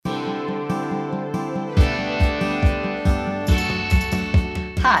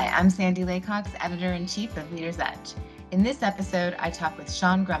Hi, I'm Sandy Laycox, Editor-in-Chief of Leaders Edge. In this episode, I talk with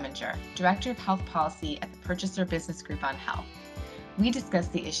Sean Grumminger, Director of Health Policy at the Purchaser Business Group on Health. We discuss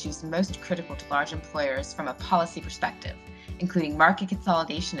the issues most critical to large employers from a policy perspective, including market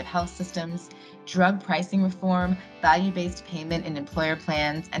consolidation of health systems, drug pricing reform, value-based payment in employer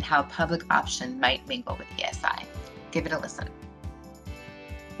plans, and how public option might mingle with ESI. Give it a listen.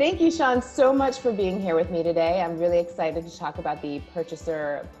 Thank you, Sean, so much for being here with me today. I'm really excited to talk about the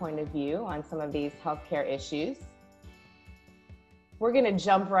purchaser point of view on some of these healthcare issues. We're going to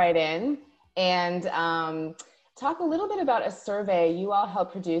jump right in and talk a little bit about a survey you all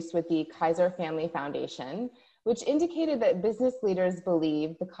helped produce with the Kaiser Family Foundation, which indicated that business leaders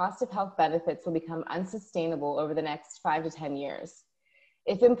believe the cost of health benefits will become unsustainable over the next 5 to 10 years.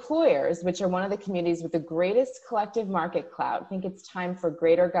 If employers, which are one of the communities with the greatest collective market clout, think it's time for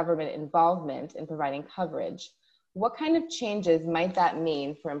greater government involvement in providing coverage, what kind of changes might that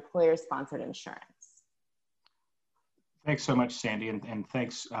mean for employer-sponsored insurance? Thanks so much, Sandy, and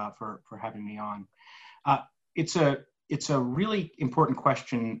thanks for having me on. It's a really important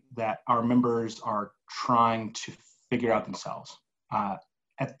question that our members are trying to figure out themselves.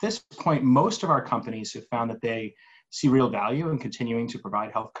 At this point, most of our companies have found that they see real value in continuing to provide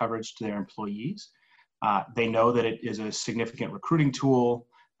health coverage to their employees. They know that it is a significant recruiting tool.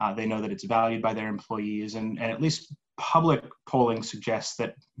 They know that it's valued by their employees, and at least public polling suggests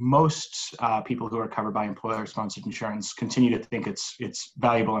that most people who are covered by employer-sponsored insurance continue to think it's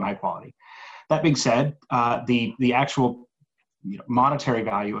valuable and high quality. That being said, the actual monetary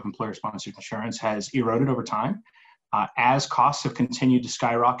value of employer-sponsored insurance has eroded over time. As costs have continued to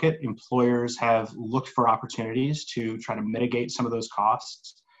skyrocket, employers have looked for opportunities to try to mitigate some of those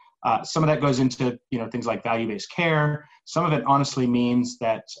costs. Some of that goes into things like value-based care. Some of it honestly means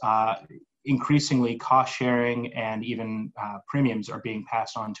that increasingly cost sharing and even premiums are being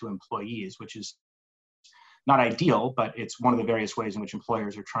passed on to employees, which is not ideal, but it's one of the various ways in which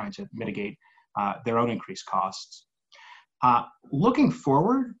employers are trying to mitigate their own increased costs. Looking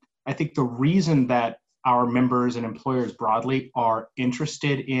forward, I think the reason that our members and employers broadly are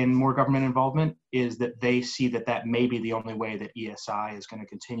interested in more government involvement is that they see that that may be the only way that ESI is going to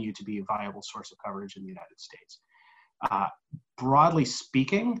continue to be a viable source of coverage in the United States. Broadly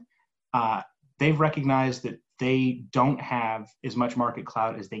speaking, they've recognized that they don't have as much market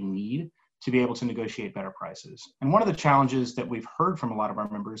clout as they need to be able to negotiate better prices. And one of the challenges that we've heard from a lot of our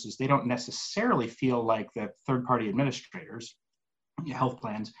members is they don't necessarily feel like the third-party administrators, health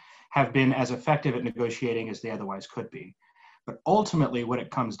plans, have been as effective at negotiating as they otherwise could be. But ultimately, what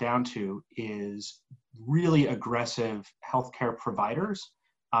it comes down to is really aggressive healthcare providers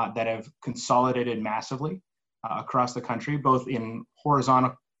that have consolidated massively across the country, both in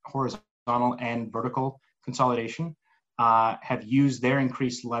horizontal and vertical consolidation, have used their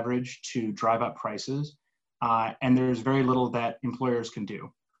increased leverage to drive up prices, and there's very little that employers can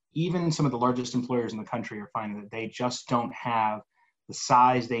do. Even some of the largest employers in the country are finding that they just don't have the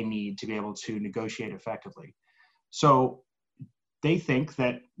size they need to be able to negotiate effectively. So they think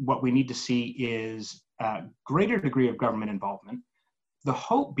that what we need to see is a greater degree of government involvement, the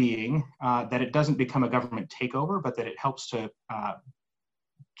hope being that it doesn't become a government takeover, but that it helps to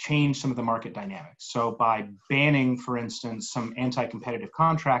change some of the market dynamics. So by banning, for instance, some anti-competitive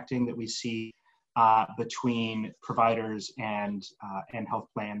contracting that we see between providers and health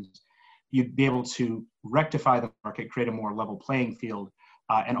plans, you'd be able to rectify the market, create a more level playing field,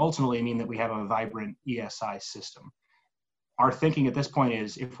 and ultimately mean that we have a vibrant ESI system. Our thinking at this point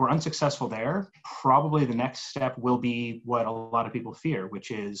is if we're unsuccessful there, probably the next step will be what a lot of people fear,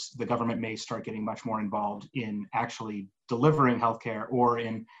 which is the government may start getting much more involved in actually delivering healthcare or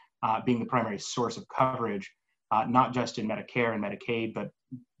in being the primary source of coverage, not just in Medicare and Medicaid, but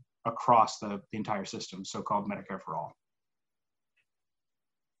across the entire system, so-called Medicare for All.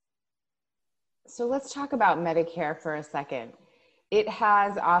 So let's talk about Medicare for a second. It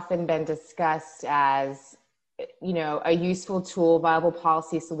has often been discussed as, a useful tool, viable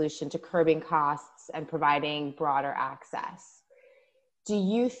policy solution to curbing costs and providing broader access. Do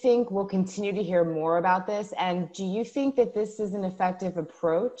you think we'll continue to hear more about this? And do you think that this is an effective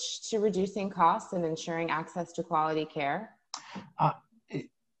approach to reducing costs and ensuring access to quality care?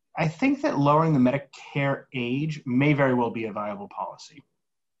 I think that lowering the Medicare age may very well be a viable policy.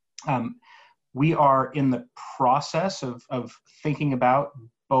 We are in the process of thinking about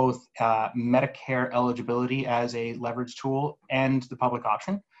both Medicare eligibility as a leverage tool and the public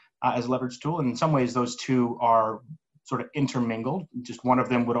option as a leverage tool. And in some ways, those two are sort of intermingled. Just one of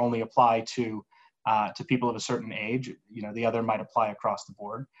them would only apply to people of a certain age. The other might apply across the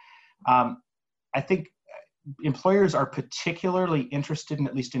board. I think employers are particularly interested in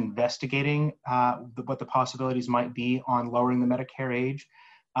at least investigating what the possibilities might be on lowering the Medicare age,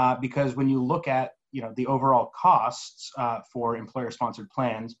 because when you look at the overall costs for employer-sponsored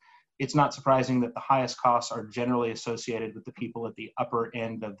plans, it's not surprising that the highest costs are generally associated with the people at the upper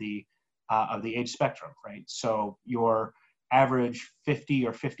end of the age spectrum, right? So your average 50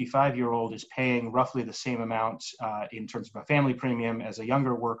 or 55-year-old is paying roughly the same amount in terms of a family premium as a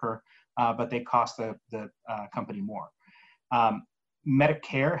younger worker, but they cost the company more.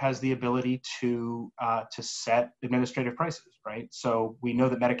 Medicare has the ability to set administrative prices, right? So we know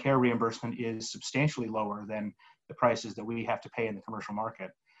that Medicare reimbursement is substantially lower than the prices that we have to pay in the commercial market,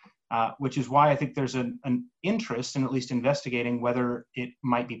 which is why I think there's an interest in at least investigating whether it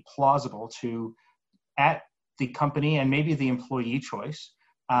might be plausible to, at the company and maybe the employee choice,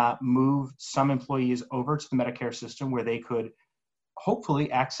 move some employees over to the Medicare system where they could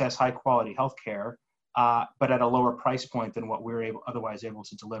hopefully access high quality healthcare, but at a lower price point than what we're otherwise able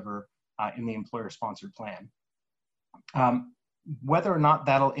to deliver in the employer-sponsored plan. Whether or not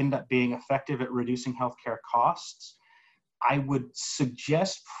that'll end up being effective at reducing healthcare costs, I would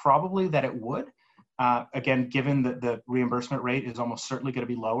suggest probably that it would. Again, given that the reimbursement rate is almost certainly going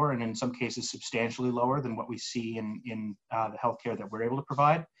to be lower, and in some cases substantially lower than what we see in the healthcare that we're able to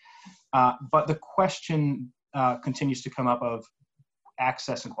provide. But the question continues to come up of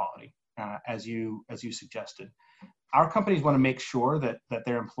access and quality, as you suggested. Our companies want to make sure that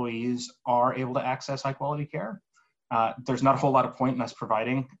their employees are able to access high quality care. There's not a whole lot of point in us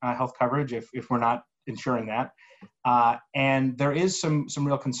providing health coverage if we're not ensuring that. And there is some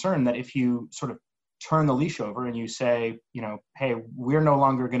real concern that if you sort of turn the leash over and you say, hey, we're no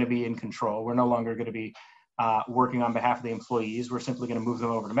longer going to be in control, we're no longer going to be working on behalf of the employees, we're simply going to move them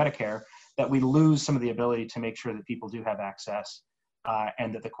over to Medicare, that we lose some of the ability to make sure that people do have access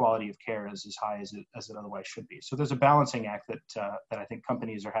and that the quality of care is as high as it otherwise should be. So there's a balancing act that I think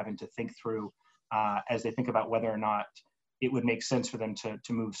companies are having to think through as they think about whether or not it would make sense for them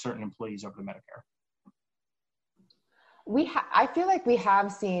to move certain employees over to Medicare. I feel like we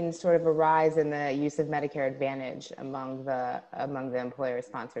have seen sort of a rise in the use of Medicare Advantage among the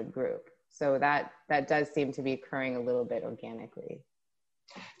employer-sponsored group. So that does seem to be occurring a little bit organically.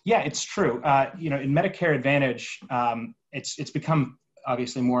 Yeah, it's true. In Medicare Advantage, it's become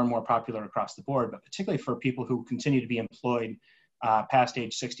obviously more and more popular across the board, but particularly for people who continue to be employed past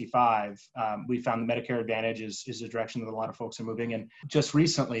age 65, we found the Medicare Advantage is a direction that a lot of folks are moving. And just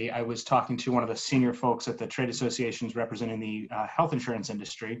recently, I was talking to one of the senior folks at the trade associations representing the health insurance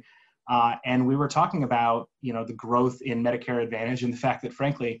industry, and we were talking about the growth in Medicare Advantage and the fact that,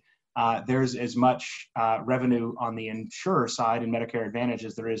 frankly, there's as much revenue on the insurer side in Medicare Advantage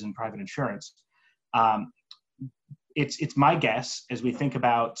as there is in private insurance. It's my guess, as we think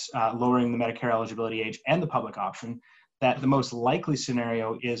about lowering the Medicare eligibility age and the public option, that the most likely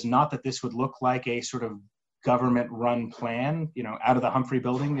scenario is not that this would look like a sort of government-run plan, out of the Humphrey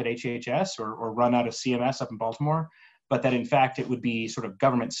building at HHS or run out of CMS up in Baltimore, but that in fact it would be sort of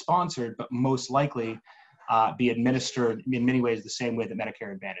government-sponsored, but most likely be administered in many ways the same way that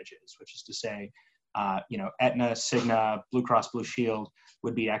Medicare Advantage is, which is to say, Aetna, Cigna, Blue Cross Blue Shield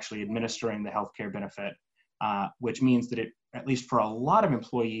would be actually administering the healthcare benefit, which means that it, at least for a lot of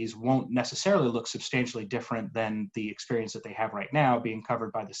employees, won't necessarily look substantially different than the experience that they have right now, being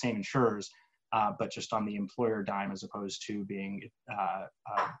covered by the same insurers, but just on the employer dime as opposed to being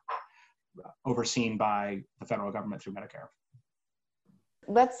overseen by the federal government through Medicare.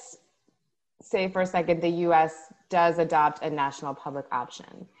 Let's say for a second the U.S. does adopt a national public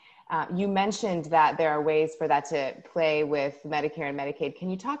option. You mentioned that there are ways for that to play with Medicare and Medicaid. Can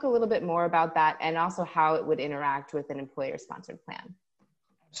you talk a little bit more about that and also how it would interact with an employer-sponsored plan?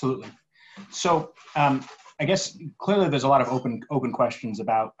 Absolutely. So I guess clearly there's a lot of open questions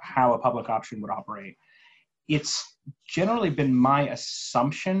about how a public option would operate. It's generally been my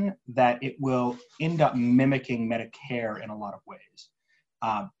assumption that it will end up mimicking Medicare in a lot of ways.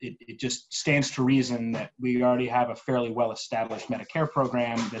 It just stands to reason that we already have a fairly well-established Medicare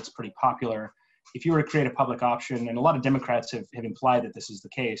program that's pretty popular. If you were to create a public option, and a lot of Democrats have implied that this is the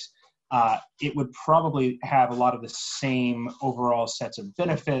case, it would probably have a lot of the same overall sets of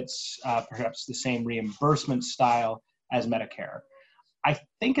benefits, perhaps the same reimbursement style as Medicare. I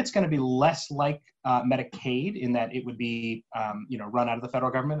think it's going to be less like Medicaid in that it would be, run out of the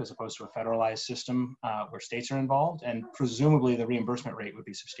federal government as opposed to a federalized system where states are involved, and presumably the reimbursement rate would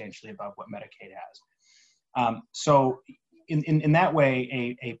be substantially above what Medicaid has. So in that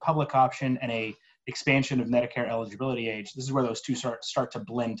way, a public option and a expansion of Medicare eligibility age, this is where those two start to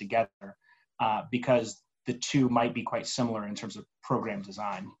blend together because the two might be quite similar in terms of program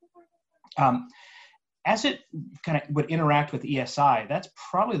design. As it kind of would interact with ESI, that's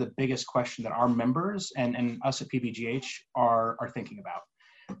probably the biggest question that our members and us at PBGH are thinking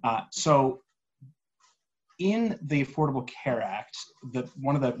about. So in the Affordable Care Act,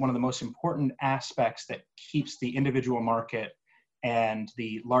 one of the most important aspects that keeps the individual market and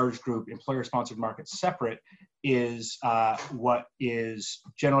the large group employer-sponsored market separate is what is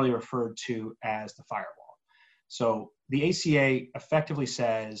generally referred to as the firewall. So the ACA effectively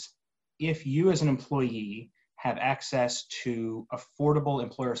says, if you as an employee have access to affordable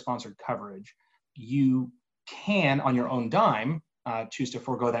employer-sponsored coverage, you can, on your own dime, choose to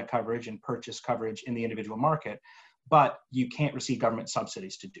forego that coverage and purchase coverage in the individual market, but you can't receive government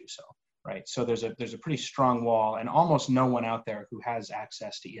subsidies to do so, right? So there's a pretty strong wall, and almost no one out there who has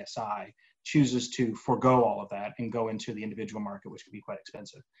access to ESI chooses to forego all of that and go into the individual market, which can be quite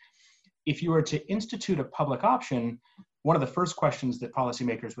expensive. If you were to institute a public option, one of the first questions that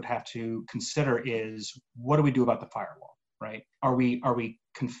policymakers would have to consider is, what do we do about the firewall, right? Are we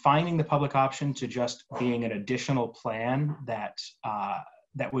confining the public option to just being an additional plan that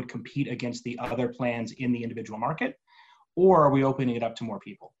would compete against the other plans in the individual market, or are we opening it up to more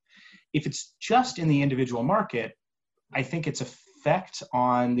people? If it's just in the individual market, I think its effect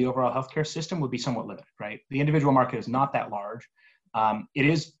on the overall healthcare system would be somewhat limited, right? The individual market is not that large. It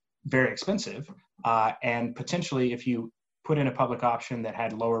is very expensive, and potentially if you put in a public option that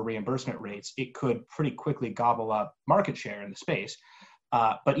had lower reimbursement rates, it could pretty quickly gobble up market share in the space.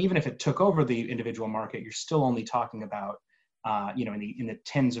 But even if it took over the individual market, you're still only talking about, in the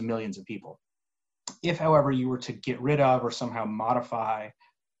tens of millions of people. If, however, you were to get rid of or somehow modify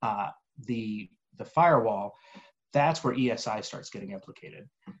the firewall, that's where ESI starts getting implicated.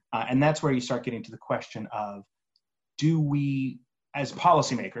 And that's where you start getting to the question of, do we, as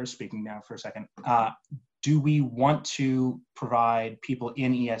policymakers, speaking now for a second, do we want to provide people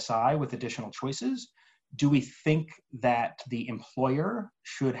in ESI with additional choices? Do we think that the employer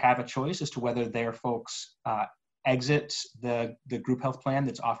should have a choice as to whether their folks exit the group health plan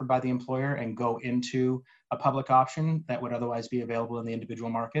that's offered by the employer and go into a public option that would otherwise be available in the individual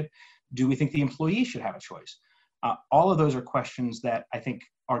market? Do we think the employee should have a choice? All of those are questions that I think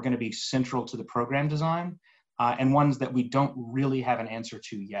are going to be central to the program design, and ones that we don't really have an answer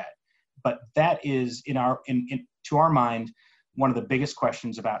to yet. But that is, to our mind, one of the biggest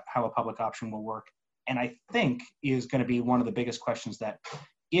questions about how a public option will work. And I think is going to be one of the biggest questions that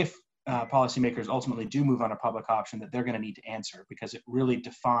if policymakers ultimately do move on a public option, that they're going to need to answer, because it really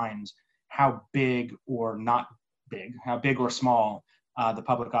defines how big or not big, how big or small the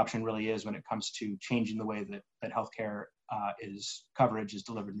public option really is when it comes to changing the way that healthcare coverage is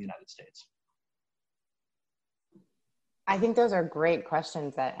delivered in the United States. I think those are great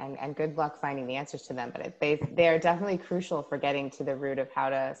questions and good luck finding the answers to them, but they are definitely crucial for getting to the root of how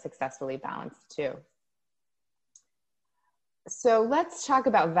to successfully balance the two. So let's talk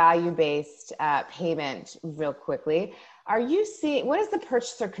about value-based payment real quickly. What is the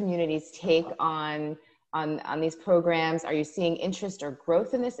purchaser community's take on these programs? Are you seeing interest or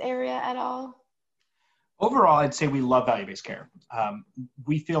growth in this area at all? Overall, I'd say we love value-based care.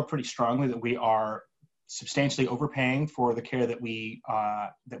 We feel pretty strongly that we are substantially overpaying for the care that we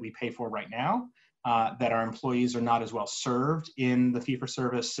pay for right now, that our employees are not as well served in the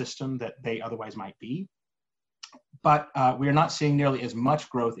fee-for-service system that they otherwise might be. But we are not seeing nearly as much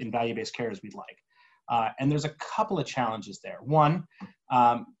growth in value-based care as we'd like. And there's a couple of challenges there. One,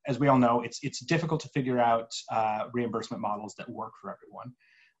 as we all know, it's difficult to figure out reimbursement models that work for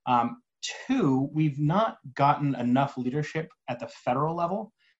everyone. Two, we've not gotten enough leadership at the federal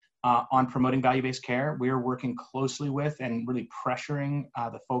level on promoting value-based care. We're working closely with and really pressuring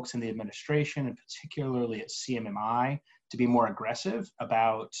the folks in the administration, and particularly at CMMI, to be more aggressive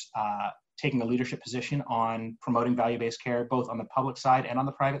about taking a leadership position on promoting value-based care, both on the public side and on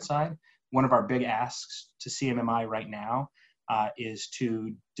the private side. One of our big asks to CMMI right now is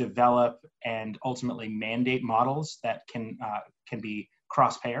to develop and ultimately mandate models that can be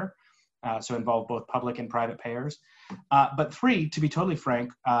cross-payer, so involve both public and private payers. But three, to be totally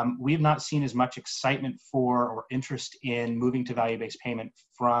frank, we have not seen as much excitement for or interest in moving to value-based payment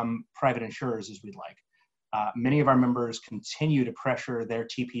from private insurers as we'd like. Many of our members continue to pressure their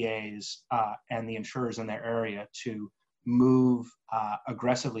TPAs and the insurers in their area to move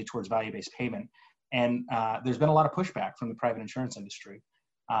aggressively towards value-based payment. And there's been a lot of pushback from the private insurance industry.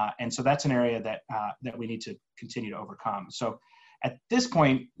 And so that's an area that we need to continue to overcome. So at this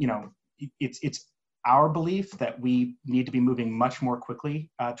point, it's our belief that we need to be moving much more quickly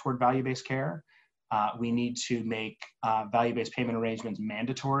toward value-based care. We need to make value-based payment arrangements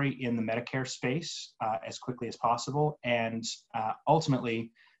mandatory in the Medicare space as quickly as possible. And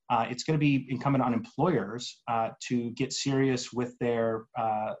ultimately, it's going to be incumbent on employers to get serious with their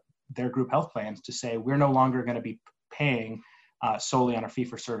group health plans to say, we're no longer going to be paying solely on a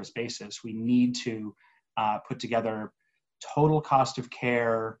fee-for-service basis. We need to put together total cost of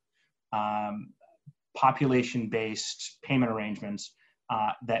care, population-based payment arrangements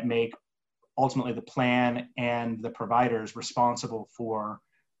that make ultimately the plan and the providers responsible for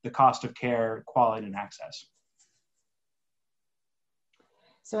the cost of care, quality, and access.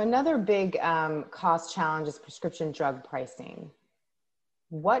 So another big cost challenge is prescription drug pricing.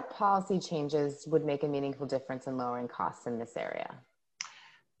 What policy changes would make a meaningful difference in lowering costs in this area?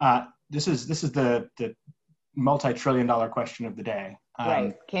 This is the multi-trillion-dollar question of the day.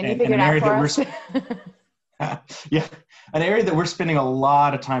 Right. Can you figure it out for us? Yeah, an area that we're spending a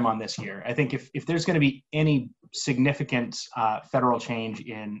lot of time on this year. I think if there's going to be any significant federal change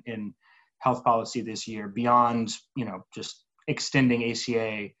in health policy this year, beyond just extending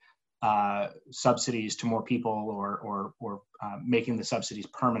ACA subsidies to more people or making the subsidies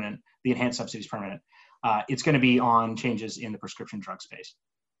permanent, the enhanced subsidies permanent, it's going to be on changes in the prescription drug space.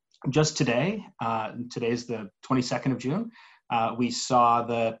 Just today, today's the 22nd of June, we saw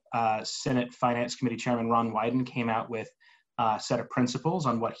the Senate Finance Committee Chairman Ron Wyden came out with a set of principles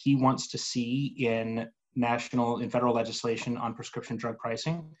on what he wants to see in federal legislation on prescription drug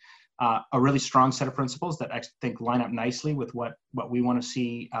pricing. A really strong set of principles that I think line up nicely with what we want to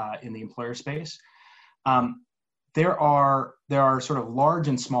see in the employer space. There are sort of large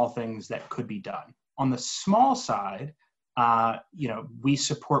and small things that could be done. On the small side, we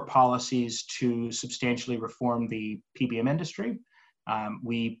support policies to substantially reform the PBM industry.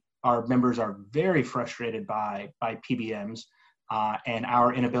 Our members are very frustrated by PBMs and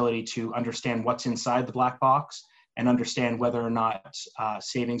our inability to understand what's inside the black box and understand whether or not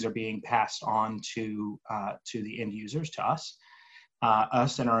savings are being passed on to the end users, to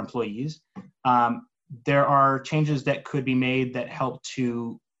us and our employees. There are changes that could be made that help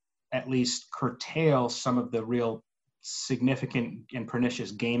to at least curtail some of the real significant and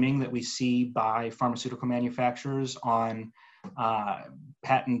pernicious gaming that we see by pharmaceutical manufacturers on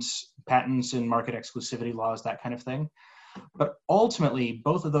patents and market exclusivity laws, that kind of thing. But ultimately,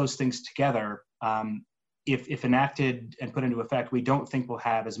 both of those things together, if enacted and put into effect, we don't think will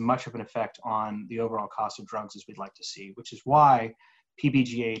have as much of an effect on the overall cost of drugs as we'd like to see, which is why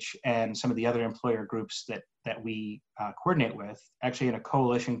PBGH and some of the other employer groups that we coordinate with, actually in a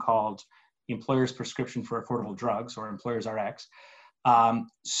coalition called Employers Prescription for Affordable Drugs, or Employers RX,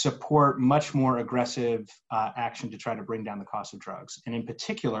 support much more aggressive action to try to bring down the cost of drugs. And in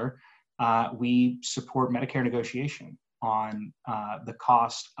particular, we support Medicare negotiation on the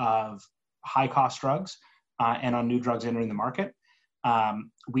cost of high-cost drugs and on new drugs entering the market.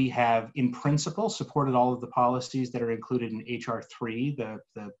 We have, in principle, supported all of the policies that are included in H.R. 3,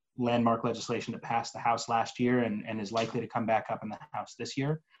 the landmark legislation that passed the House last year and is likely to come back up in the House this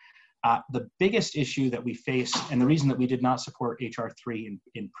year. The biggest issue that we face, and the reason that we did not support H.R. 3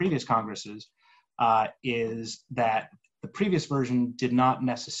 in previous Congresses, is that the previous version did not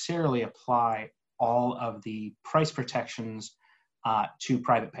necessarily apply all of the price protections to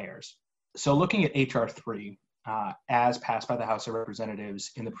private payers. So looking at H.R. 3, as passed by the House of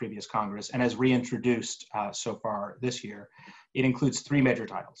Representatives in the previous Congress and as reintroduced so far this year, it includes three major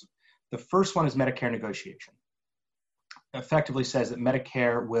titles. The first one is Medicare negotiation. Effectively says that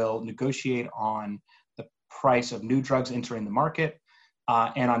Medicare will negotiate on the price of new drugs entering the market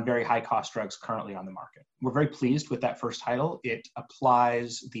and on very high cost drugs currently on the market. We're very pleased with that first title. It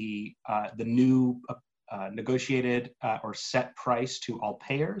applies the new negotiated or set price to all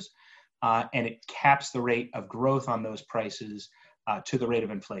payers, and it caps the rate of growth on those prices to the rate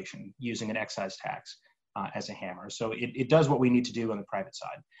of inflation using an excise tax as a hammer. So it does what we need to do on the private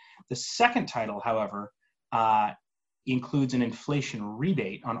side. The second title, however, includes an inflation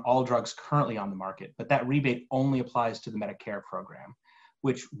rebate on all drugs currently on the market, but that rebate only applies to the Medicare program,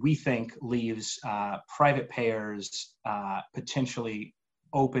 which we think leaves private payers potentially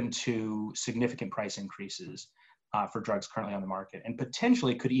open to significant price increases for drugs currently on the market, and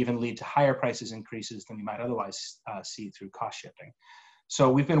potentially could even lead to higher prices increases than we might otherwise see through cost shifting. So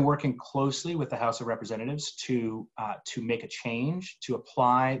we've been working closely with the House of Representatives to make a change to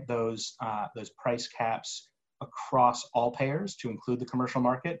apply those price caps across all payers to include the commercial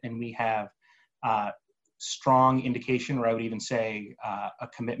market, and we have strong indication, or I would even say a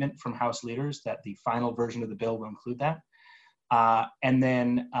commitment from House leaders that the final version of the bill will include that. And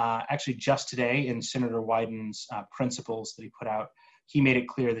then actually just today in Senator Wyden's principles that he put out, he made it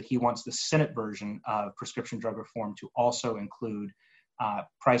clear that he wants the Senate version of prescription drug reform to also include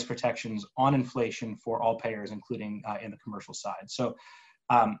price protections on inflation for all payers, including in the commercial side. So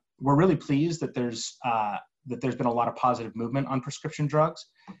we're really pleased that there's been a lot of positive movement on prescription drugs.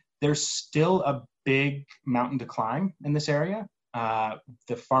 There's still a big mountain to climb in this area.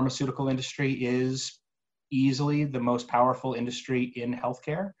 The pharmaceutical industry is easily the most powerful industry in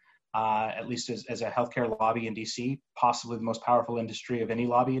healthcare, at least as a healthcare lobby in DC, possibly the most powerful industry of any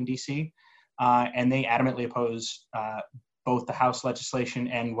lobby in DC. And they adamantly oppose both the House legislation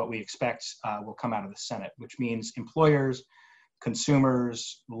and what we expect will come out of the Senate, which means employers,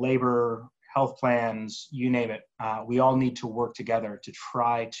 consumers, labor, health plans, you name it, we all need to work together to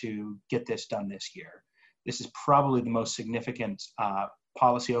try to get this done this year. This is probably the most significant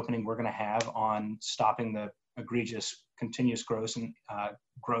policy opening we're going to have on stopping the egregious continuous growth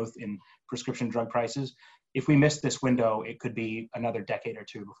in prescription drug prices. If we miss this window, it could be another decade or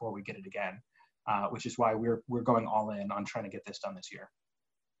two before we get it again, which is why we're going all in on trying to get this done this year.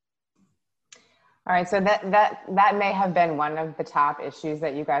 All right, so that may have been one of the top issues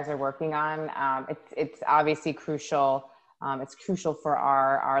that you guys are working on. It's obviously crucial. It's crucial for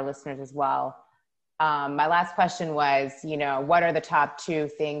our listeners as well. My last question was, what are the top 2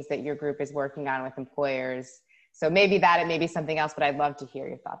 things that your group is working on with employers? So maybe that, it may be something else, but I'd love to hear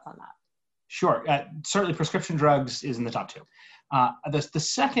your thoughts on that. Sure, certainly prescription drugs is in the top 2. The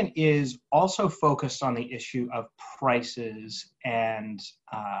second is also focused on the issue of prices and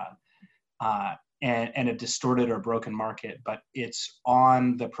a distorted or broken market, but it's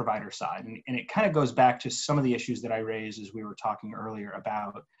on the provider side. And it kind of goes back to some of the issues that I raised as we were talking earlier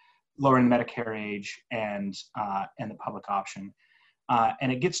about lowering Medicare age and the public option.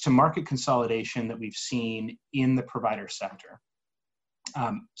 And it gets to market consolidation that we've seen in the provider sector.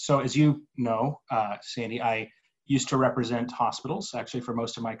 So as you know, Sandy, I used to represent hospitals actually for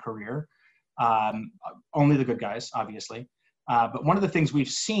most of my career, only the good guys, obviously. But one of the things we've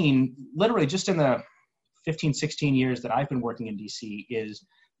seen literally just in the 15, 16 years that I've been working in DC is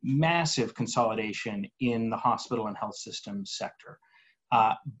massive consolidation in the hospital and health system sector.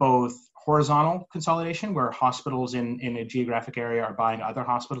 Both horizontal consolidation, where hospitals in a geographic area are buying other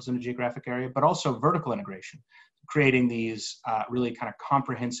hospitals in a geographic area, but also vertical integration, creating these really kind of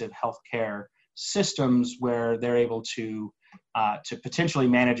comprehensive healthcare systems where they're able to potentially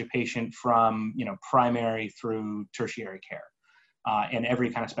manage a patient from primary through tertiary care and every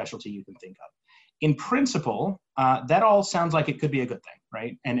kind of specialty you can think of. In principle, that all sounds like it could be a good thing,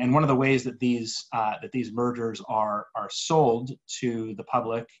 right? And one of the ways that these mergers are sold to the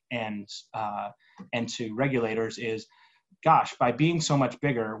public and to regulators is, gosh, by being so much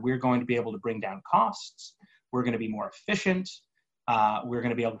bigger, we're going to be able to bring down costs. We're going to be more efficient. We're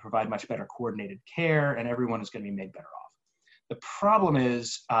going to be able to provide much better coordinated care, and everyone is going to be made better off. The problem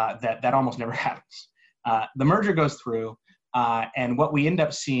is that almost never happens. The merger goes through. And what we end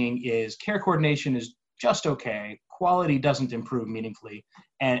up seeing is care coordination is just okay. Quality doesn't improve meaningfully.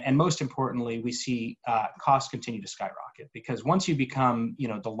 And most importantly, we see costs continue to skyrocket because once you become,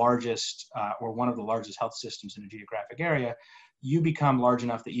 the largest or one of the largest health systems in a geographic area, you become large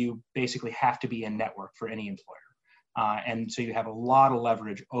enough that you basically have to be in network for any employer. And so you have a lot of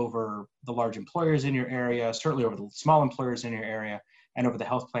leverage over the large employers in your area, certainly over the small employers in your area, and over the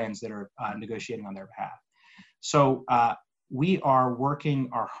health plans that are negotiating on their behalf. So we are working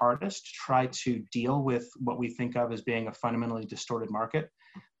our hardest to try to deal with what we think of as being a fundamentally distorted market.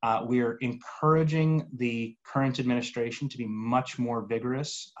 We are encouraging the current administration to be much more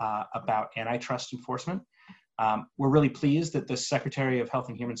vigorous about antitrust enforcement. We're really pleased that the Secretary of Health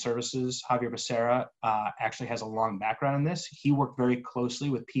and Human Services, Xavier Becerra, actually has a long background in this. He worked very closely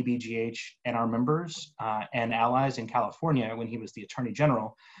with PBGH and our members and allies in California when he was the Attorney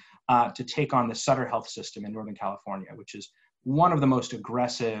General to take on the Sutter Health System in Northern California, which is one of the most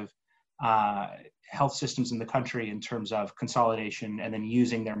aggressive health systems in the country in terms of consolidation and then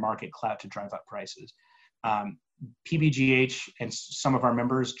using their market clout to drive up prices. PBGH and some of our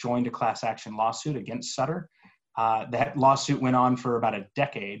members joined a class action lawsuit against Sutter. That lawsuit went on for about a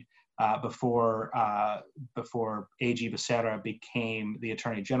decade before AG Becerra became the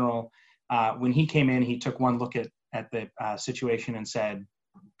Attorney General. When he came in, he took one look at the situation and said,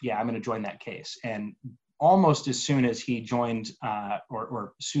 yeah, I'm going to join that case. And almost as soon as he joined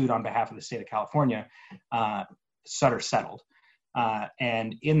or sued on behalf of the state of California, Sutter settled.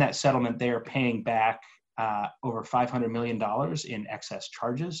 And in that settlement, they are paying back over $500 million in excess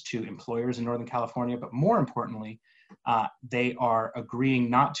charges to employers in Northern California. But more importantly, they are agreeing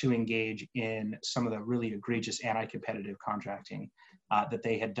not to engage in some of the really egregious anti-competitive contracting that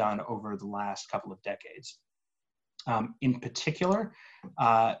they had done over the last couple of decades. In particular,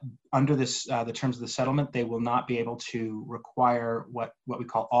 under the terms of the settlement, they will not be able to require what we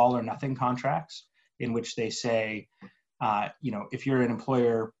call all or nothing contracts, in which they say, if you're an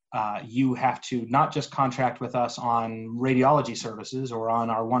employer you have to not just contract with us on radiology services or on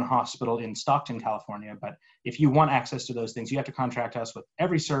our one hospital in Stockton, California, but if you want access to those things, you have to contract us with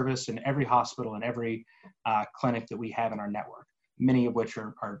every service and every hospital and every clinic that we have in our network, many of which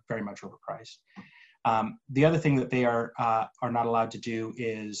are very much overpriced. The other thing that they are not allowed to do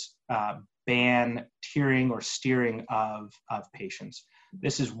is ban tiering or steering of patients.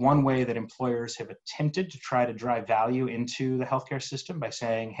 This is one way that employers have attempted to try to drive value into the healthcare system by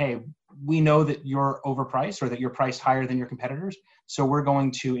saying, hey, we know that you're overpriced or that you're priced higher than your competitors, so we're going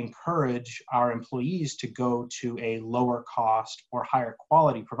to encourage our employees to go to a lower cost or higher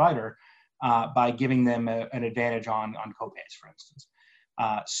quality provider by giving them an advantage on copays, for instance.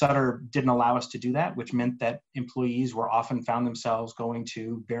 Sutter didn't allow us to do that, which meant that employees were often found themselves going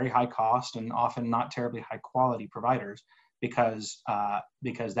to very high cost and often not terribly high quality providers because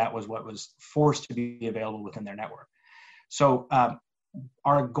that was what was forced to be available within their network. So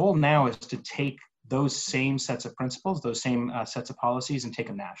our goal now is to take those same sets of principles, those same sets of policies, and take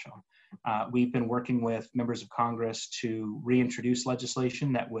them national. We've been working with members of Congress to reintroduce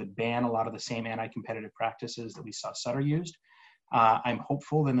legislation that would ban a lot of the same anti-competitive practices that we saw Sutter used. I'm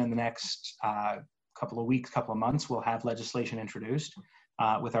hopeful that in the next couple of weeks, couple of months, we'll have legislation introduced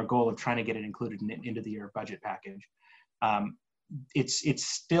with our goal of trying to get it included into the year budget package. It's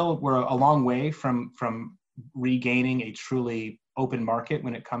still, we're a long way from regaining a truly open market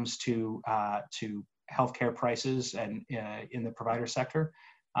when it comes to healthcare prices and in the provider sector,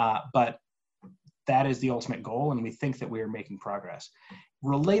 but that is the ultimate goal, and we think that we are making progress.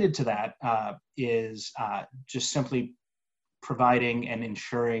 Related to that is just simply providing and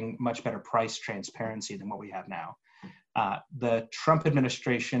ensuring much better price transparency than what we have now. The Trump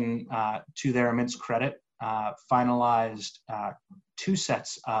administration, to their immense credit, finalized two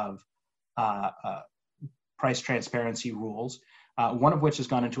sets of price transparency rules, one of which has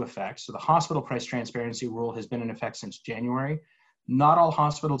gone into effect. So the hospital price transparency rule has been in effect since January. Not all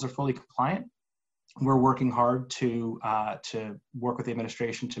hospitals are fully compliant. We're working hard to work with the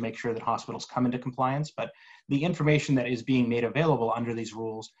administration to make sure that hospitals come into compliance, but the information that is being made available under these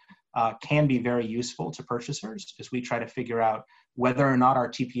rules can be very useful to purchasers as we try to figure out whether or not our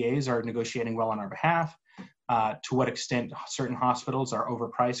TPAs are negotiating well on our behalf, to what extent certain hospitals are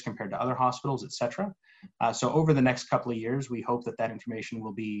overpriced compared to other hospitals, et cetera. So over the next couple of years, we hope that that information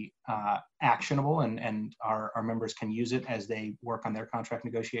will be actionable and our members can use it as they work on their contract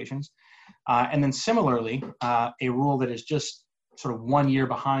negotiations. And then similarly, a rule that is just sort of 1 year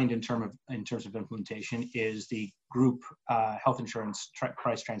behind in terms of implementation is the group health insurance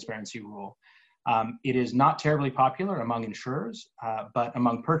price transparency rule. It is not terribly popular among insurers, but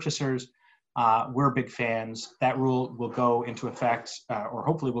among purchasers, we're big fans. That rule will go into effect, or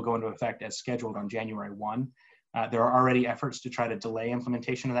hopefully will go into effect as scheduled on January 1. There are already efforts to try to delay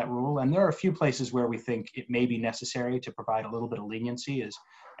implementation of that rule, and there are a few places where we think it may be necessary to provide a little bit of leniency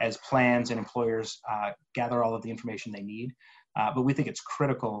as plans and employers gather all of the information they need. But we think it's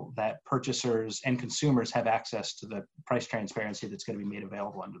critical that purchasers and consumers have access to the price transparency that's going to be made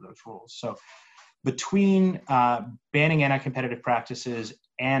available under those rules. So between banning anti-competitive practices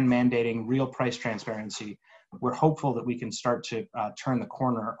and mandating real price transparency, we're hopeful that we can start to turn the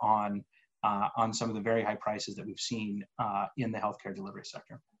corner on some of the very high prices that we've seen in the healthcare delivery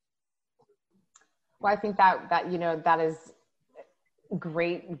sector. Well, I think that is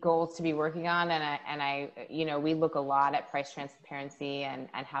great goals to be working on, and I we look a lot at price transparency and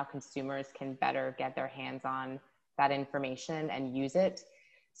how consumers can better get their hands on that information and use it.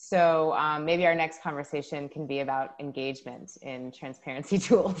 So maybe our next conversation can be about engagement in transparency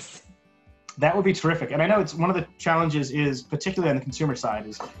tools. That would be terrific. And I know it's one of the challenges is, particularly on the consumer side,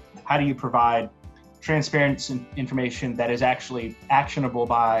 is how do you provide transparent information that is actually actionable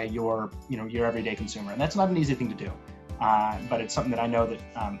by your everyday consumer? And that's not an easy thing to do. But it's something that I know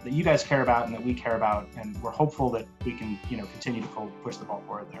that you guys care about and that we care about, and we're hopeful that we can continue to push the ball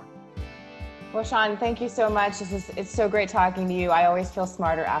forward there. Well, Sean, thank you so much. It's so great talking to you. I always feel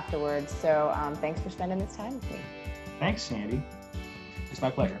smarter afterwards. So thanks for spending this time with me. Thanks, Sandy. It's my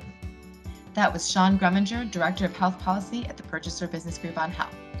pleasure. That was Sean Grumminger, Director of Health Policy at the Purchaser Business Group on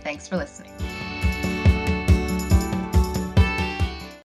Health. Thanks for listening.